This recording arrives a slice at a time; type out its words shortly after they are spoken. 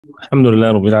الحمد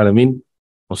لله رب العالمين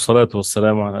والصلاة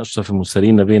والسلام على أشرف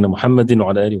المرسلين نبينا محمد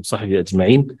وعلى آله وصحبه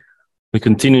أجمعين. We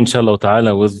continue inshallah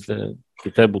ta'ala with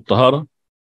Kitab al-Taharah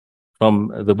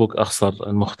from the book Akhsar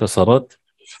and Mukhtasarat.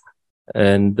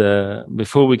 And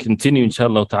before we continue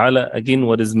inshallah ta'ala, again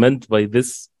what is meant by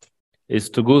this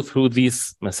is to go through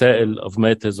these masail of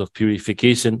matters of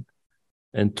purification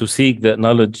and to seek that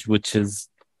knowledge which is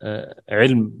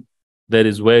ilm that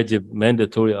is wajib,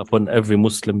 mandatory upon every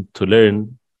Muslim to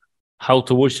learn how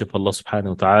to worship Allah subhanahu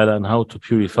wa ta'ala and how to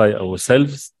purify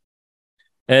ourselves.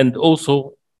 And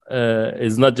also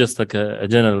it's not just like a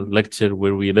general lecture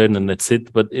where we learn and that's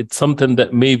it, but it's something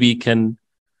that maybe can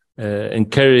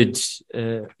encourage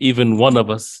even one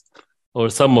of us or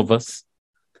some of us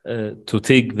to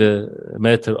take the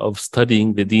matter of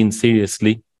studying the deen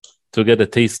seriously, to get a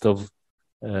taste of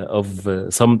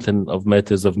something of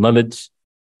matters of knowledge,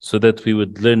 so that we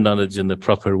would learn knowledge in the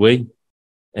proper way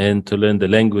and to learn the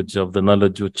language of the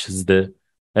knowledge, which is the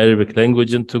Arabic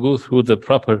language, and to go through the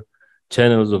proper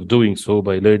channels of doing so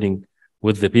by learning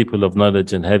with the people of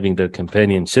knowledge and having their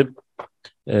companionship.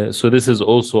 So this is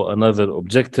also another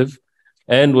objective.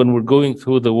 And when we're going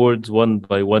through the words one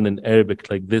by one in Arabic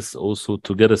like this, also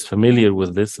to get us familiar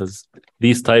with this, as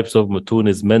these types of mutun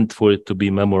is meant for it to be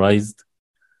memorized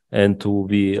and to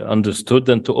be understood,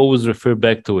 and to always refer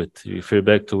back to it. You refer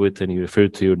back to it and you refer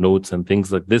to your notes and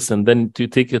things like this, and then to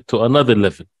take it to another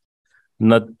level,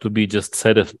 not to be just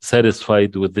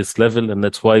satisfied with this level. And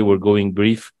that's why we're going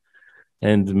brief,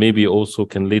 and maybe also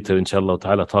can later inshallah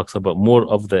ta'ala talks about more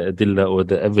of the adilla or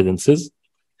the evidences.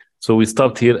 So we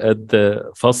stopped here at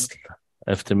the fasl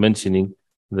after mentioning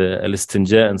the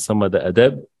al-istinja and some of the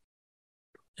adab.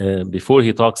 Before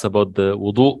he talks about the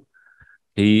wudu,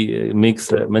 he makes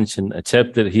mention a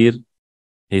chapter here.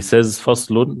 He says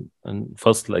faslun, and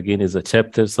fasl again is a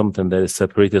chapter, something that is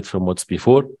separated from what's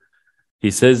before. He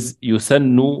says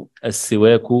yusannu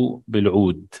as-siwaku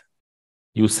bil-oud.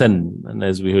 Yusann, and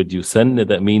as we heard yusann,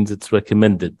 that means it's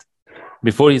recommended.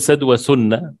 Before he said wa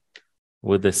sunnah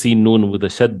with the sin noon with the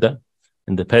shadda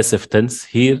in the passive tense.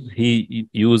 Here he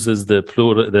uses the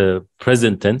plural, the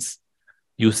present tense,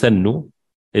 yusannu.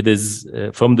 It is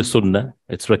from the sunnah.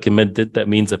 It's recommended. That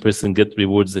means a person gets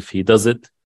rewards if he does it.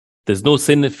 There's no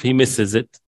sin if he misses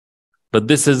it. But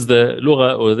this is the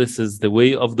lugha, or this is the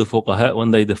way of the fuqaha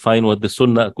when they define what the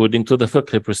sunnah according to the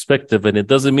fiqh perspective. And it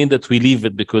doesn't mean that we leave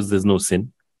it because there's no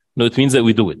sin. No, it means that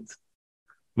we do it.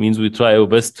 It means we try our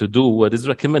best to do what is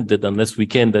recommended. Unless we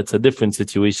can, that's a different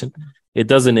situation. It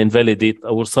doesn't invalidate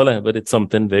our salah, but it's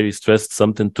something very stressed,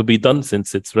 something to be done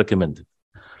since it's recommended.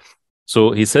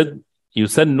 So he said,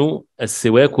 yusannu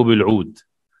as-siwaku bil-oud.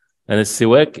 And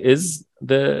as-siwak is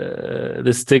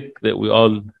the stick that we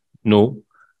all know,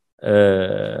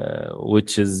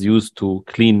 which is used to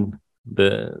clean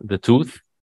the tooth.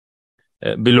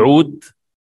 Bil-oud,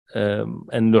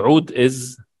 and the oud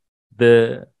is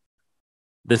the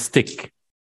stick.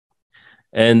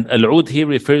 And al-oud here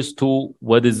refers to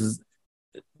what is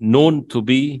known to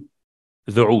be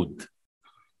the oud.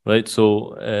 Right,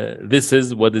 so this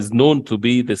is what is known to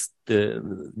be this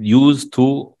used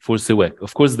for siwak.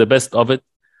 Of course, the best of it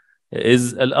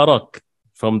is al-arak,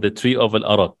 from the tree of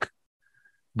al-arak.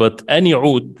 But any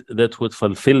oud that would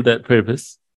fulfill that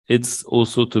purpose, it's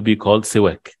also to be called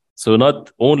siwak. So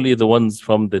not only the ones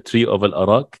from the tree of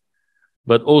al-arak,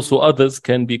 but also others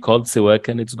can be called siwak,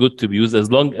 and it's good to be used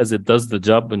as long as it does the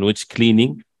job in which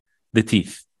cleaning the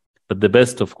teeth. But the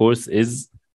best, of course, is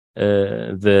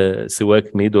the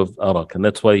siwak made of arak, and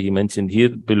that's why he mentioned here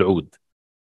bil-oud.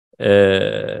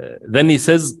 Then he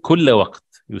says kulla waqt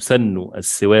yusannu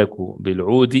as-siwaku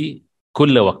bil-oudi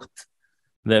kulla waqt.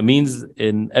 That means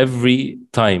in every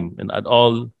time and at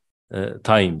all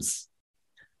times.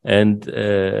 And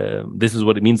this is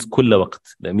what it means, kulla waqt.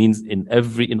 That means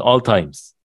in all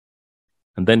times.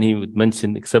 And then he would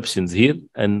mention exceptions here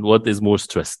and what is more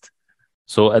stressed.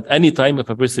 So at any time, if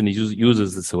a person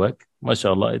uses the siwak,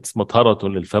 mashallah, it's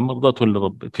matharatun lil fam, mardatun lil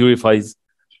rabb. It purifies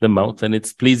the mouth and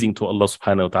it's pleasing to Allah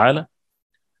subhanahu wa ta'ala.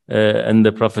 And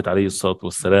the Prophet alayhi salatu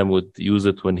wasalam would use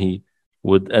it when he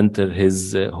would enter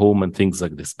his home and things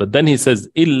like this. But then he says,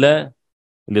 illa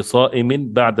li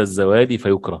sa'imin ba'da az-zawali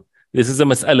fayukra. This is a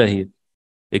mas'ala here.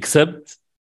 Except,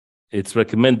 it's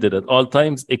recommended at all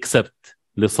times, except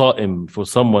li sa'im, for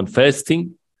someone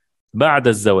fasting, ba'da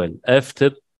az-zawal,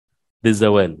 after the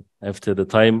zawal, after the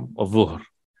time of dhuhr.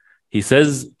 He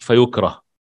says fayukrah.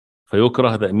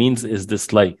 Fayukrah, that means is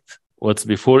disliked. What's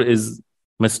before is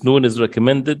masnoon, is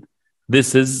recommended.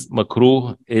 This is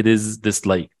makruh, it is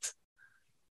disliked.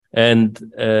 And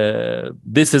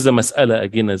this is a mas'ala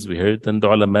again, as we heard, and the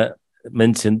ulama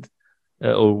mentioned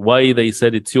or why they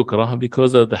said it's yukrah,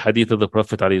 because of the hadith of the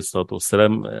Prophet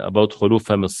ﷺ about khuluf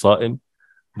fam as-sa'im.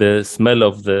 The smell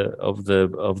of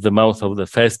the mouth of the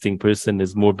fasting person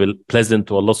is more pleasant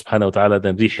to Allah subhanahu wa ta'ala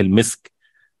than rih al-misk,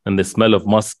 and the smell of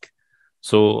musk.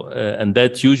 So and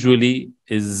that usually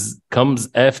comes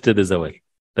after the zawal.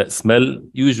 That smell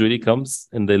usually comes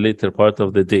in the later part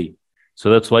of the day. So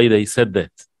that's why they said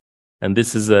that. And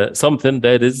this is something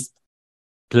that is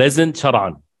pleasant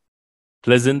shar'an,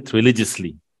 pleasant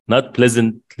religiously, not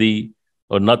pleasantly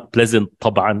or not pleasant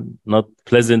tab'an, not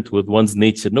pleasant with one's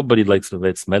nature. Nobody likes the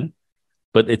bad smell,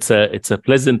 but it's a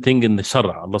pleasant thing in the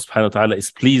shara. Allah subhanahu wa ta'ala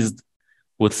is pleased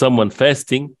with someone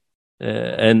fasting,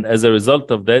 and as a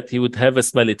result of that, he would have a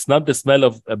smell. It's not the smell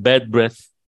of a bad breath,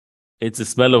 it's the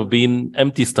smell of being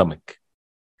empty stomach.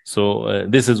 So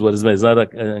this is what is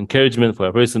not an encouragement for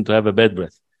a person to have a bad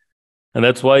breath. And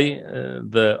that's why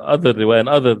the other riwayah and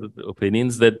other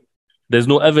opinions that there's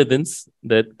no evidence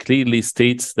that clearly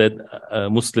states that a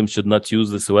Muslim should not use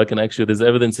the siwak, and actually there's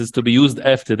evidences to be used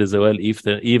after the zawal,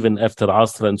 even after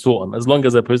asr and so on, as long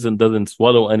as a person doesn't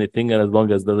swallow anything and as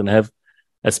long as doesn't have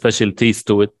a special taste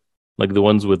to it, like the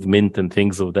ones with mint and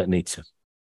things of that nature.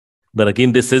 But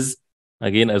again, this is,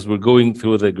 as we're going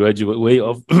through the gradual way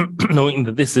of knowing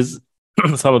that this is,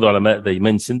 some of the ulama, they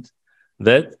mentioned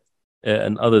that,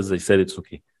 and others, they said it's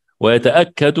okay.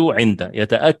 وَيَتَأَكَّدُ عِنْدَ.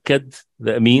 يَتَأَكَّد,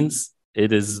 that means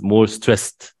it is more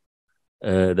stressed.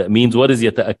 That means, what is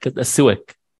يتأكد?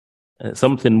 السواك.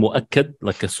 Something مؤكد,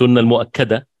 like a sunnah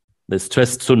al-mu'akkada, the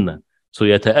stressed sunnah. So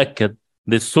يتأكد,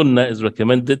 this sunnah is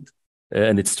recommended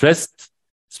and it's stressed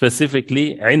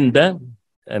specifically عند,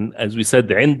 and as we said,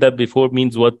 عند before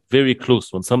means what? Very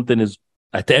close, when something is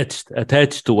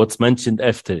attached to what's mentioned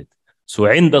after it. So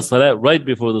عند صلاة, right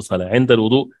before the salah. عند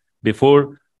الوضوء,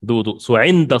 before the wudu. So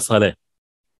عند صلاة.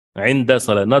 عند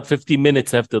صلاة, not 15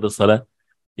 minutes after the salah.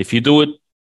 If you do it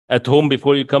at home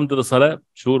before you come to the salah,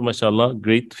 sure, mashallah,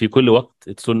 great. في كل وقت,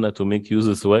 it's sunnah to make use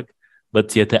of siwak. But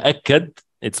يتأكد,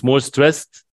 it's more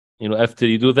stressed, after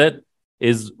you do that,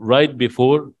 is right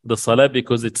before the salah,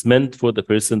 because it's meant for the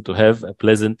person to have a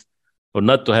pleasant, or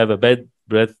not to have a bad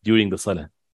breath during the salah.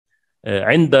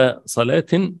 عند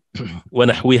صلاة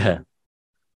ونحوها.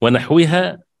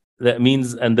 ونحوها, that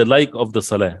means, and the like of the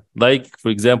salah. Like, for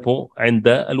example, عند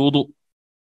الوضوء.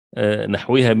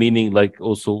 نحوها meaning like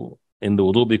also in the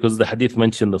wudu, because the hadith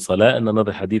mentioned the salah and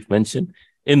another hadith mentioned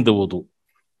in the wudu.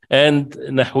 And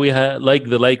نحوها, like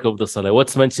the like of the salah.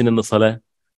 What's mentioned in the salah?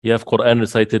 You have Quran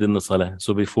recited in the salah.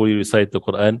 So before you recite the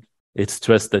Quran, it's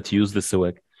stressed that you use the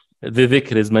siwak. The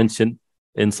dhikr is mentioned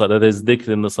in salah. There's dhikr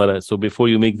in the salah. So before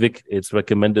you make dhikr, it's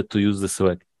recommended to use the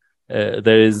siwak.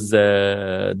 There is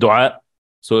dua.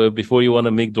 So before you want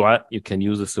to make dua, you can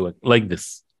use the siwak, like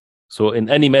this. So in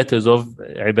any matters of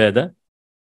ibadah,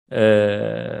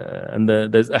 and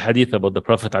there's a hadith about the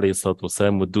Prophet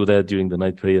ﷺ would do that during the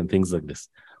night prayer and things like this.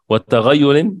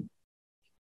 وَالتَّغَيُّرٍ,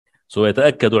 so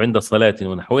يتأكد عند صلاة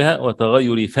ونحوها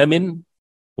وتغير فم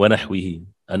ونحوه.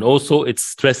 And also it's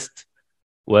stressed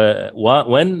when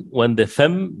the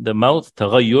fam, the mouth,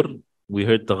 تغير, we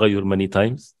heard تغير many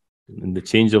times in the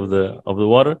change of the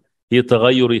water. Here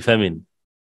تغير فم,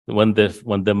 when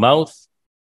the mouth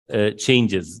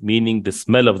changes, meaning the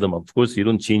smell of the mouth. Of course, you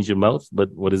don't change your mouth, but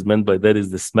what is meant by that is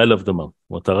the smell of the mouth.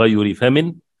 وتغير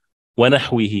فم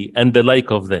ونحوه, and the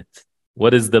like of that.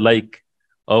 What is the like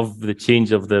of the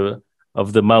change of the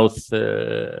mouth,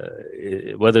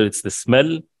 whether it's the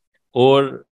smell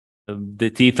or the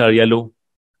teeth are yellow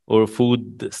or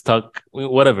food stuck,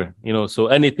 whatever, so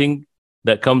anything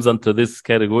that comes under this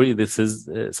category, this is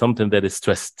something that is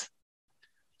stressed.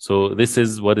 So this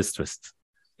is what is stressed.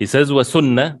 He says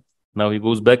وَسُنَّةً. Now he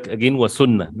goes back again,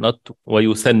 وَسُنَّةً, not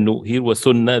وَيُسَنُّ. Here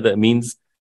وَسُنَّةً, that means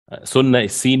sunnah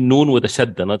is seen noon with a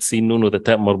shadda, not seen noon with a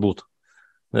ta' marbuta.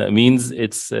 That means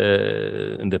it's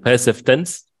in the passive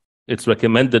tense. It's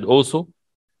recommended also.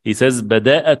 He says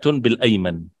bada'atun bil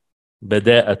ayman.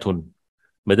 Bada'atun.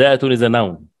 Bada'atun is a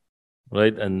noun,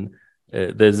 right? And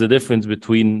there's a difference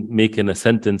between making a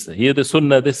sentence. Here the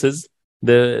sunnah, this is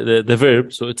the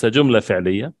verb, so it's a jumla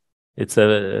fi'liya. It's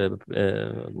a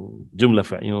jumla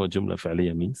fi'liya. You know what jumla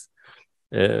fi'liya means?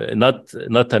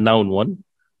 Not a noun one.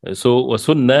 So wa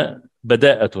sunnah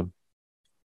bada'atun.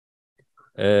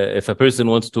 If a person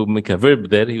wants to make a verb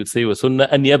there, he would say وَسُنَّ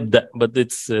أَنْ يَبْدَأ, but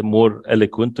it's more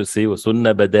eloquent to say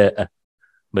وَسُنَّ بَدَاءَ.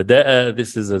 Bada'a,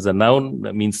 this is as a noun,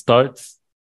 that means starts,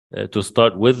 to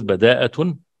start with.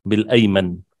 Bada'atun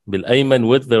bil-ayman. Bil-ayman,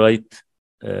 with the right,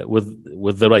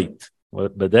 with the right.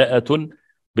 Bada'atun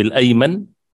bil-ayman,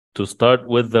 to start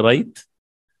with the right.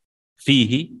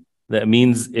 Fihi, that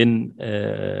means in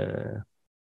the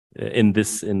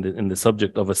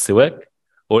subject of a siwak.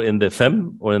 or in the fem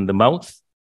or in the mouth.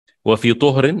 وفي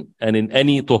طهر, and in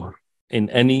any طهر, in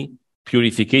any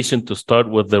purification, to start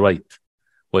with the right.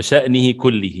 وشأنه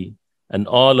كله, and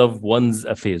all of one's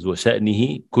affairs.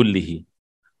 وشأنه كله.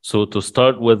 So to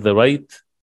start with the right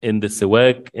in the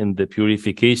siwak, in the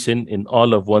purification, in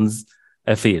all of one's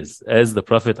affairs. As the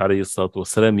Prophet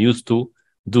ﷺ used to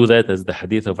do that, as the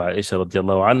hadith of Aisha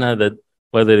radiallahu anha, that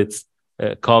whether it's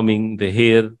combing the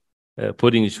hair,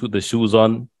 putting the shoes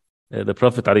on, the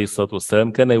Prophet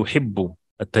ﷺ كان يحب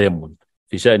التيمم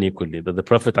في شأنه كله. That the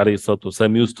Prophet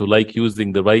ﷺ used to like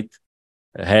using the right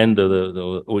hand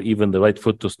or even the right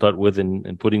foot to start with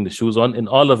in putting the shoes on. In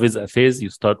all of his affairs,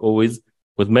 you start always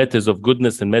with matters of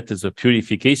goodness and matters of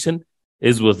purification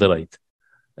is with the right.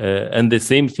 And the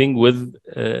same thing with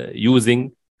using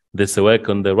the siwak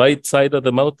on the right side of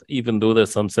the mouth, even though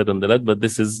there's some said on the left, but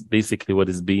this is basically what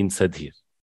is being said here.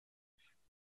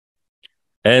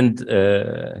 And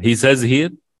he says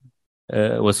here,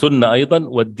 وَسُنَّ أَيْضًا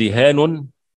وَالدِّهَانٌ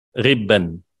غِبًّا.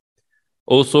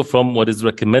 Also from what is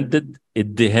recommended,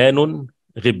 الدِّهَانٌ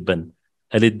غِبًّا.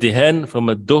 Al-iddihan from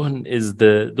a duhn is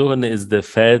the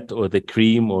fat or the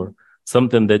cream or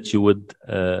something that you would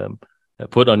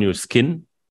put on your skin.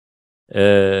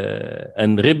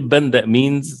 And ghibban, that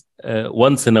means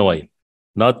once in a while,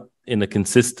 not in a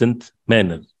consistent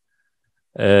manner.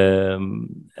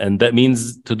 And that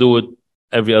means to do it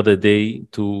every other day,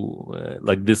 to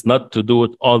like this, not to do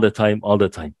it all the time.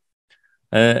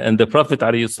 And the Prophet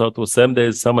ﷺ, there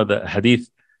is some of the hadith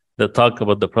that talk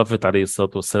about the Prophet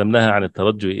ﷺ نهى عن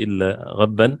الترجل إلا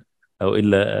غبا أو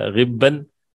إلا غبا,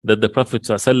 that the Prophet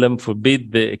ﷺ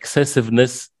forbade the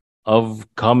excessiveness of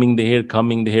combing the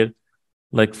hair,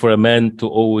 like for a man to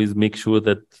always make sure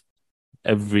that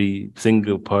every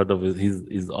single part of it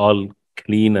is all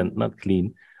clean and not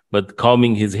clean, but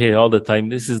combing his hair all the time.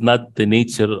 This is not the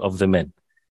nature of the man.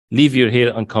 Leave your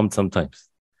hair uncombed sometimes.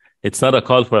 It's not a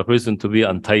call for a person to be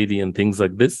untidy and things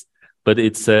like this, but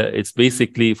it's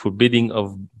basically forbidding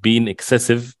of being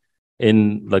excessive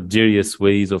in luxurious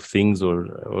ways of things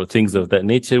or things of that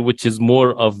nature, which is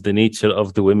more of the nature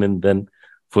of the women than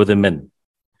for the men.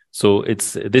 So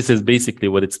this is basically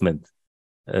what it's meant.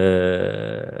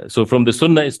 So from the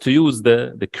sunnah is to use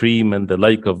the cream and the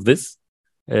like of this,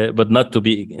 but not to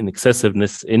be in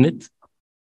excessiveness in it.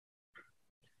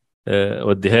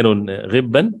 والدهان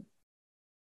غبا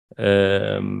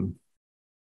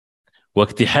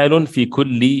واكتحال في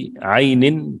كل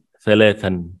عين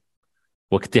ثلاثا.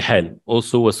 واكتحال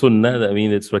also وسنة, I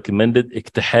mean it's recommended.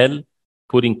 اكتحال,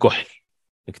 putting كحل.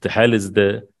 اكتحال is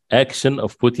the action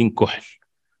of putting كحل,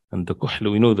 and the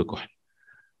كحل, we know the كحل.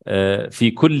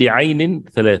 في كل عين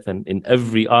ثلاثا, in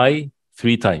every eye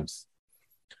 3 times.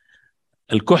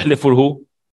 الكحل for who?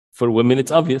 For women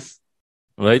it's obvious,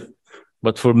 right?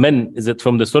 But for men, is it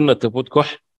from the sunnah to put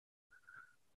كحل?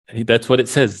 That's what it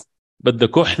says. But the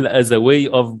kuhl as a way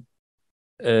of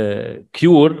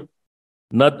cure,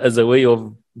 not as a way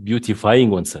of beautifying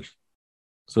oneself.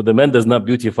 So the man does not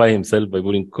beautify himself by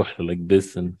putting kuhl like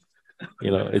this, and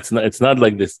it's not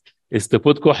like this. It's to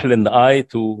put kuhl in the eye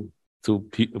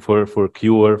for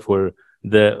cure, for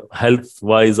the health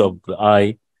wise of the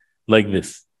eye, like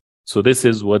this. So this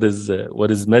is what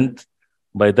is meant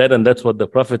by that, and that's what the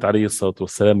Prophet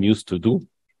ﷺ used to do.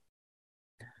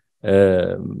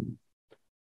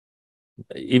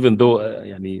 Even though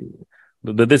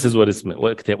but this is what is meant.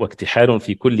 واكتحال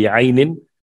في كل عين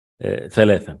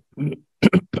ثلاثا.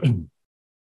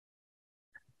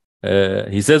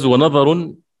 He says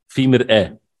ونظر في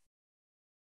مرآة.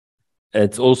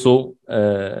 It's also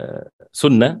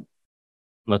sunnah,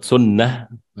 not sunnah.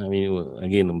 I mean,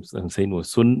 again, I'm saying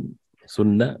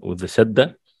sunnah with the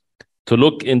shadda, to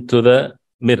look into the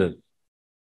mirror.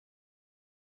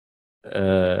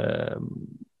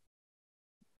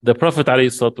 The Prophet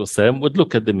ﷺ would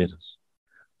look at the mirror.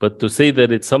 But to say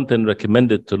that it's something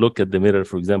recommended to look at the mirror,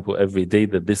 for example, every day,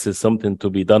 that this is something to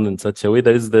be done in such a way,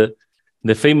 there is the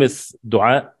famous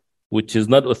dua, which is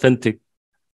not authentic,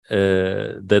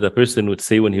 that a person would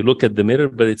say when he look at the mirror,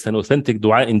 but it's an authentic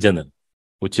dua in general,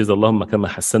 which is Allahumma kama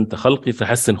hassanta khalqi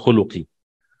fahassin khuluqi.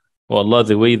 Oh Allah,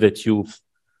 the way that you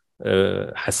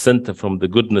hassanta, from the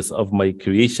goodness of my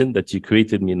creation, that you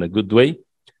created me in a good way,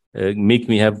 make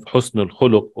me have husnul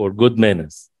khuluq, or good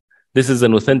manners. This is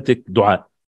an authentic dua.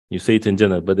 You say it in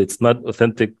general, but it's not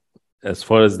authentic as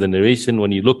far as the narration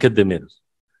when you look at the mirror.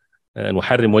 And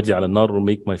وحرم وجهي على النار, will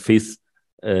make my face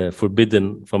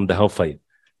forbidden from the hellfire.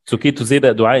 It's okay to say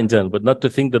that dua in general, but not to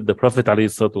think that the Prophet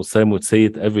ﷺ would say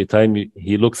it every time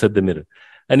he looks at the mirror.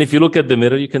 And if you look at the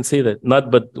mirror, you can say that,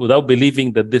 but without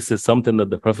believing that this is something that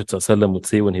the Prophet ﷺ would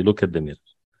say when he looked at the mirror.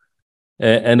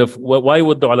 And why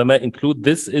would the ulama include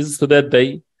this is so that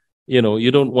they, you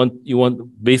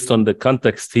want based on the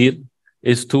context here,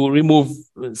 is to remove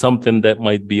something that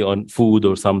might be on food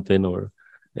or something or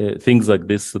things like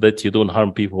this so that you don't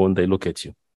harm people when they look at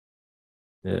you.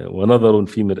 ونظر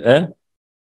في مرآة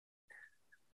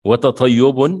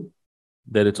وتطيب,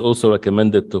 that it's also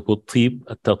recommended to put طيب.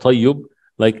 التطيب,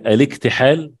 like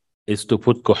الاكتحال is to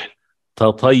put كحل.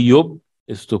 تطيب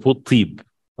is to put طيب.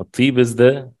 الطيب is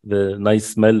the nice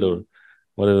smell or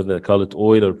whatever they call it,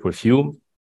 oil or perfume.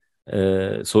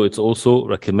 So it's also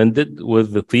recommended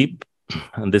with the طيب,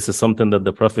 and this is something that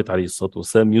the Prophet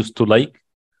ﷺ used to like,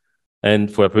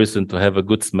 and for a person to have a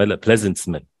good smell, a pleasant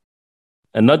smell,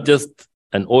 and not just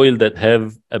an oil that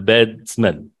have a bad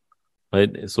smell,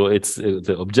 right? So it's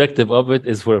the objective of it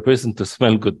is for a person to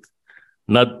smell good,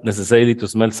 not necessarily to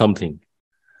smell something.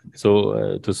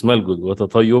 So to smell good.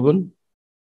 وتطيب,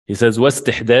 he says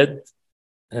واستحداد,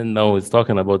 and now he's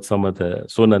talking about some of the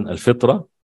sunan al-fitra.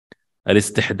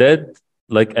 الاستحداد,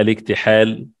 like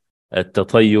الاكتحال,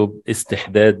 التطيب,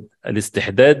 استحداد.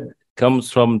 الاستحداد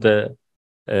comes from the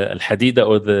al-hadida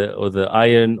or the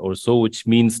iron or so, which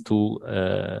means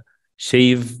to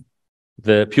shave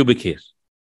the pubic hair,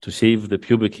 to shave the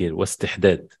pubic hair,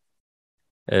 واستحداد.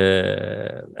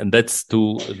 And that's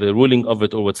the ruling of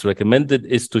it, or what's recommended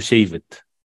is to shave it,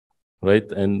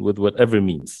 right? And with whatever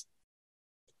means.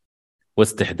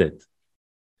 واستحداد.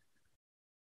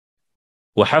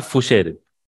 وحف شارب.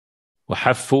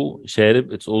 وحف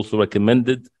شارب, it's also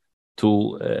recommended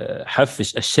to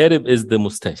حفش. الشارب is the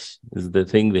mustache, is the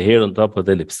thing, the hair on top of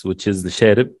the lips, which is the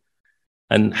شارب.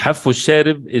 And حف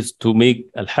الشارب is to make,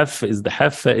 الحف is the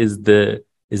حفة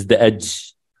is the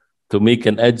edge, to make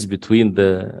an edge between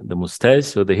the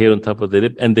mustache or the hair on top of the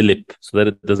lip and the lip, so that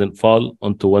it doesn't fall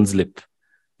onto one's lip,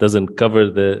 doesn't cover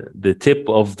the tip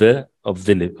of the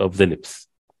lips.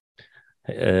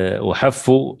 وحف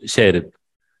شارب.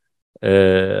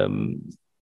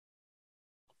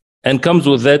 And comes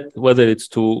with that, whether it's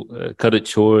to cut it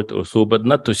short or so, but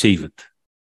not to shave it,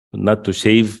 not to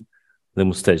shave the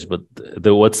mustache. But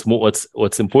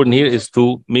what's important here is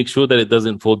to make sure that it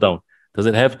doesn't fall down. Does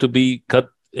it have to be cut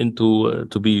into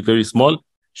to be very small?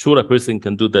 Sure, a person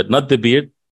can do that. Not the beard,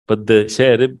 but the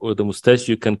sharib or the mustache,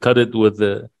 you can cut it with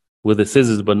the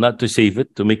scissors, but not to shave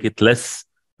it, to make it less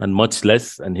and much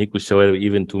less, and hiku shawarib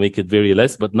even to make it very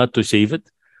less, but not to shave it.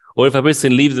 Or if a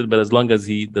person leaves it, but as long as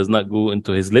he does not go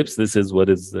into his lips, this is what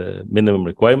is minimum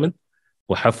requirement.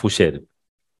 وحف شارب.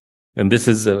 And this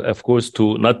is, of course,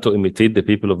 not to imitate the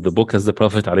people of the book, as the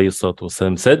Prophet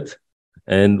ﷺ said,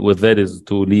 and with that is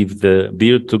to leave the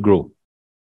beard to grow.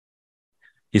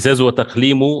 He says,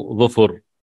 وَتَقْلِيمُ ظُفُرْ.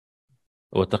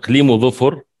 وَتَقْلِيمُ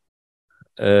ظُفُرْ,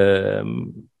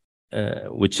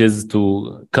 which is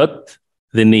to cut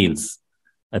the nails.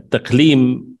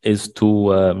 التقليم is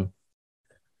to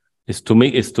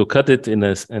cut it in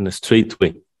a straight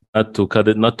way, not to cut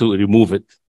it, not to remove it,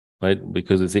 right?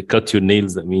 Because they say cut your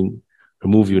nails, that means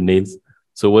remove your nails.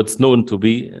 So what's known to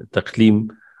be taqlim,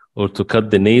 or to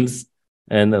cut the nails,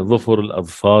 and dhufur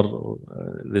al-adfar,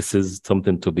 this is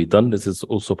something to be done. This is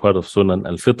also part of sunan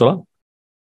al-fitra.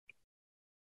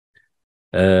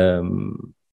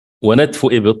 وَنَتْفُ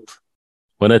إِبِط.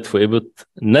 وَنَتْفُ إِبِط.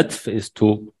 Natf is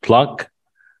to pluck,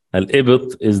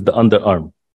 al-ibit is the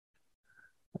underarm.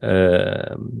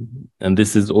 And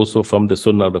this is also from the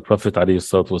sunnah of the Prophet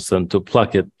ﷺ, to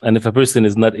pluck it. And if a person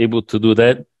is not able to do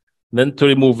that, then to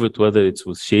remove it, whether it's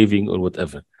with shaving or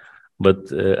whatever.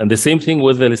 But and the same thing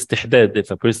with the istihdad.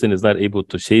 If a person is not able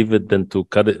to shave it, then to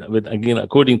cut it, again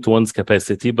according to one's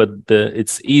capacity. But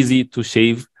it's easy to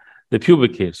shave the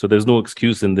pubic hair, so there's no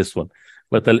excuse in this one.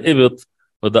 But al-ibit,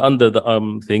 or the under the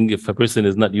arm thing, if a person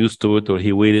is not used to it, or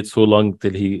he waited so long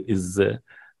till he is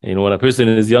when a person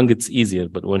is young, it's easier.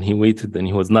 But when he waited and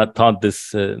he was not taught this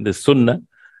sunnah, it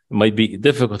might be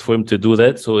difficult for him to do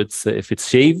that. So it's if it's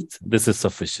shaved, this is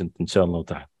sufficient, inshallah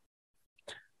ta'ala.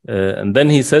 And then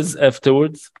he says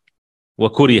afterwards,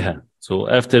 وَكُرِهَا. So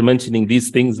after mentioning these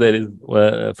things that is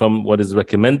from what is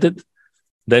recommended,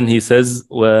 then he says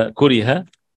وَكُرِهَا,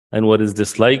 and what is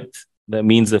disliked. That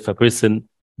means if a person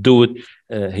do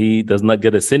it, he does not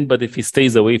get a sin, but if he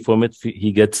stays away from it,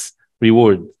 he gets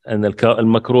reward. And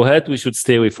al-makruhat, we should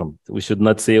stay away from it. We should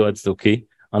not say, oh, it's okay,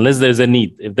 unless there's a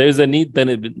need. If there's a need, then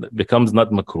it becomes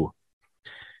not makruh.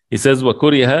 He says,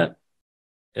 وَكُرِهَا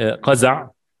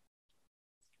قَزَعْ.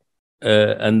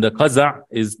 And the qaza'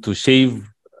 is to shave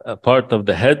a part of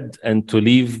the head and to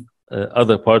leave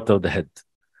other part of the head.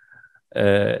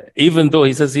 Even though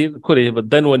he says here, but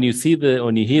then when you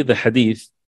hear the hadith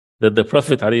that the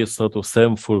Prophet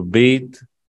ﷺ forbade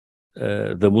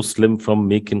the Muslim from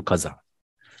making qaza'.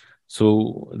 So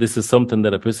this is something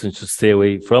that a person should stay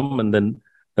away from, and then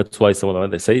that's why some of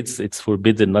them say it's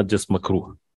forbidden, not just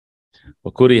makruh.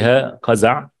 وكره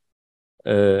قزع,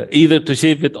 either to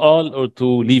shave it all or to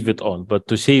leave it all, but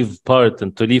to shave part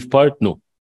and to leave part, no.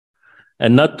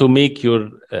 And not to make your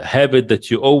habit that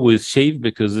you always shave,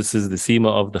 because this is the sima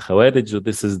of the Khawarij, or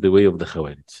this is the way of the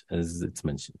Khawarij, as it's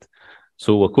mentioned.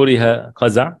 So وكره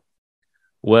قزع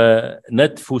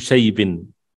ونتف شيب.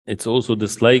 It's also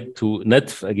disliked to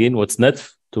natf. Again, what's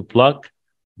natf? To pluck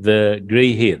the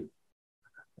gray hair.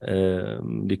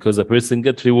 Because a person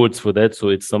gets rewards for that, so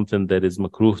it's something that is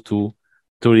makruh to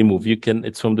remove. You can,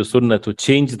 it's from the sunnah to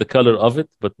change the color of it,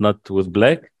 but not with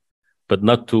black, but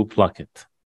not to pluck it.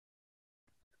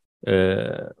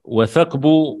 وثقب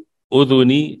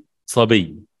أذن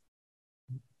صبي.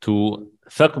 To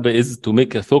thaqb is to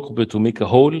make a thuqb, to make a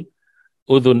hole.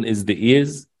 Udhun is the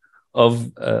ears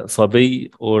of sabi,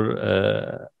 or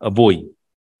a boy,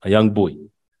 a young boy.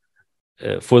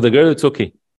 For the girl, it's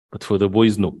okay, but for the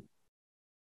boys, no.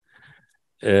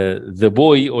 The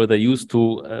boy, or they used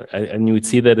to, and you would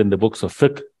see that in the books of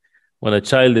fiqh, when a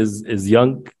child is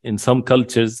young, in some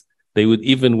cultures, they would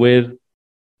even wear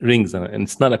rings. And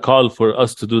it's not a call for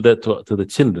us to do that to the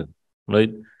children,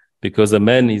 right? Because a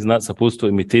man, he's not supposed to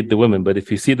imitate the women. But if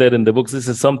you see that in the books, this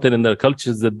is something in their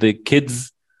cultures that the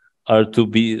kids are to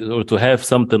be, or to have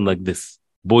something like this,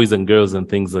 boys and girls and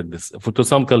things like this, to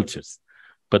some cultures,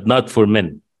 but not for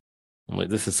men.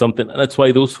 This is something, and that's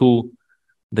why those who,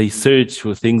 they search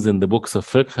for things in the books of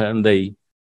fiqh, and they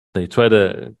try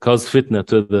to cause fitna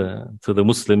to the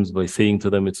Muslims by saying to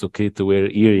them it's okay to wear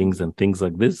earrings and things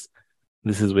like this.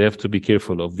 This is, we have to be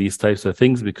careful of these types of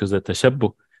things, because the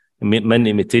tashabbuh, men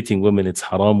imitating women, it's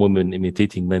haram, women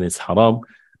imitating men, it's haram,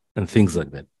 and things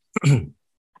like that.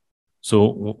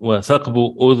 So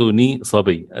وثقب أذن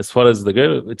صبي. As far as the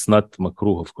girl, it's not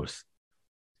makruh, of course.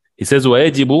 He says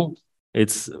ويجب,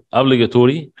 it's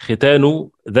obligatory, ختان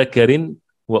ذكر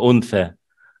وأنثى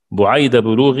بعيد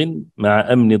بلوغ مع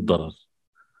أمن الضرر.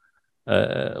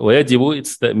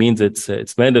 ويجب, that means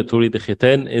it's mandatory. The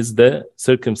khitan is the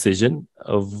circumcision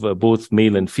of both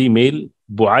male and female.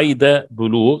 بعيد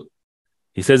بلوغ,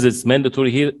 he says it's mandatory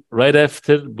here right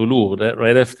after بلوغ,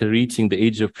 right after reaching the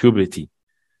age of puberty.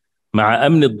 مع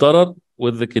أمن الضرر,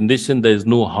 with the condition there is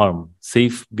no harm,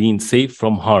 being safe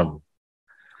from harm.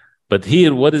 But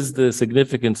here, what is the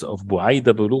significance of بعيد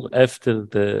بلوغ, after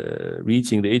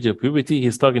reaching the age of puberty?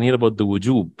 He's talking here about the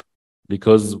wujub,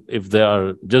 because if they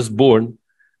are just born,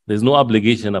 there's no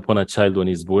obligation upon a child when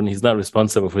he's born. He's not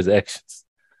responsible for his actions,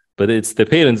 but it's the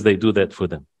parents, they do that for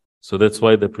them. So that's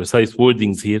why the precise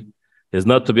wordings here is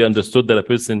not to be understood that a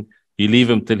person, you leave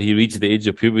him till he reaches the age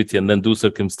of puberty and then do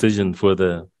circumcision for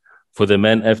the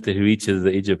man after he reaches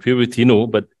the age of puberty. No,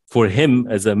 but for him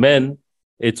as a man,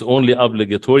 it's only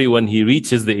obligatory when he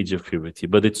reaches the age of puberty,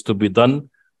 but it's to be done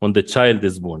when the child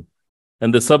is born.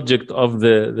 And the subject of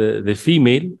the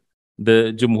female,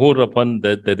 the jumhur upon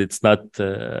that it's not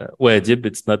wajib,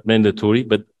 it's not mandatory,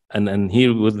 but and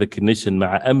here with the condition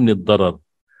مع أمن الضرر,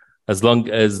 as long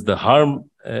as the harm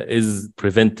is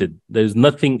prevented. There's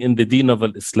nothing in the deen of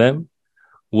Islam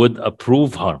would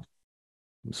approve harm.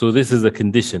 So this is a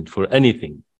condition for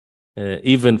anything,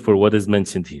 even for what is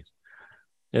mentioned here.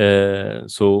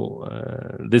 This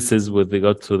is with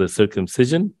regard to the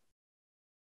circumcision.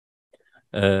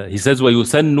 He says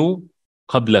وَيُسَنُّ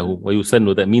قَبْلَهُ.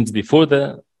 وَيُسَنُّ, that means before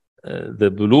the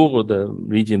bulugh, or the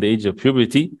reaching the age of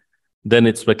puberty, then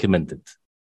it's recommended.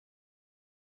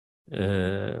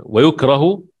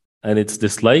 وَيُكْرَهُ, and it's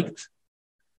disliked.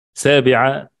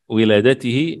 سابع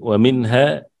ولادته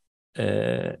ومنها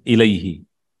إليه.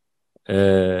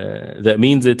 That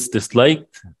means it's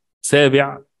disliked.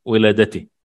 سابع ولادته,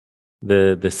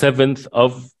 the seventh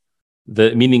of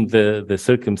meaning the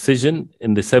circumcision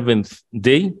in the seventh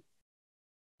day.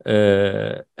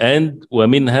 And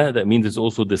ومنها, that means it's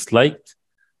also disliked.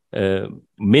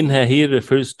 Minha here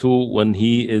refers to when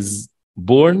he is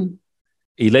born.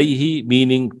 إليه,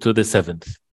 meaning to the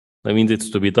seventh. That means it's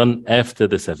to be done after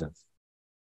the seventh.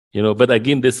 But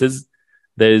again,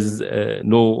 there is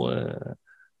no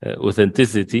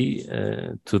authenticity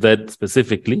to that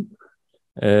specifically.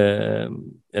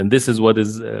 And this is what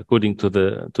is according to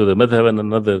the madhab, and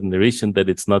another narration that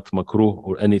it's not makruh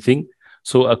or anything.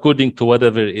 So according to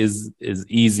whatever is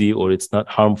easy or it's not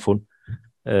harmful,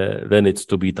 then it's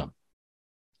to be done.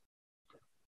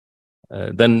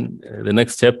 Then the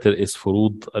next chapter is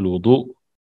furud al-wudu,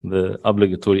 the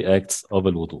obligatory acts of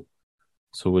al-wudu.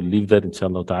 So we'll leave that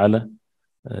inshallah ta'ala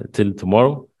till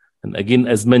tomorrow. And again,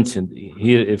 as mentioned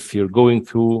here, if you're going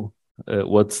through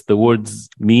what the words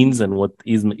means and what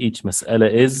each mas'ala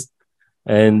is,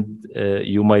 and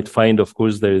you might find, of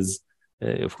course, there's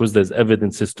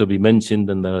evidences to be mentioned,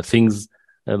 and there are things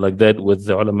like that with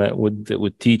the ulama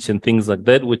would teach and things like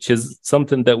that, which is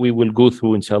something that we will go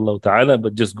through inshallah ta'ala,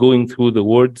 but just going through the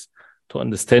words to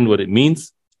understand what it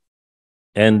means,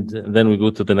 and then we go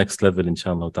to the next level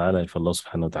inshallah ta'ala if Allah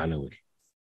subhanahu wa ta'ala will.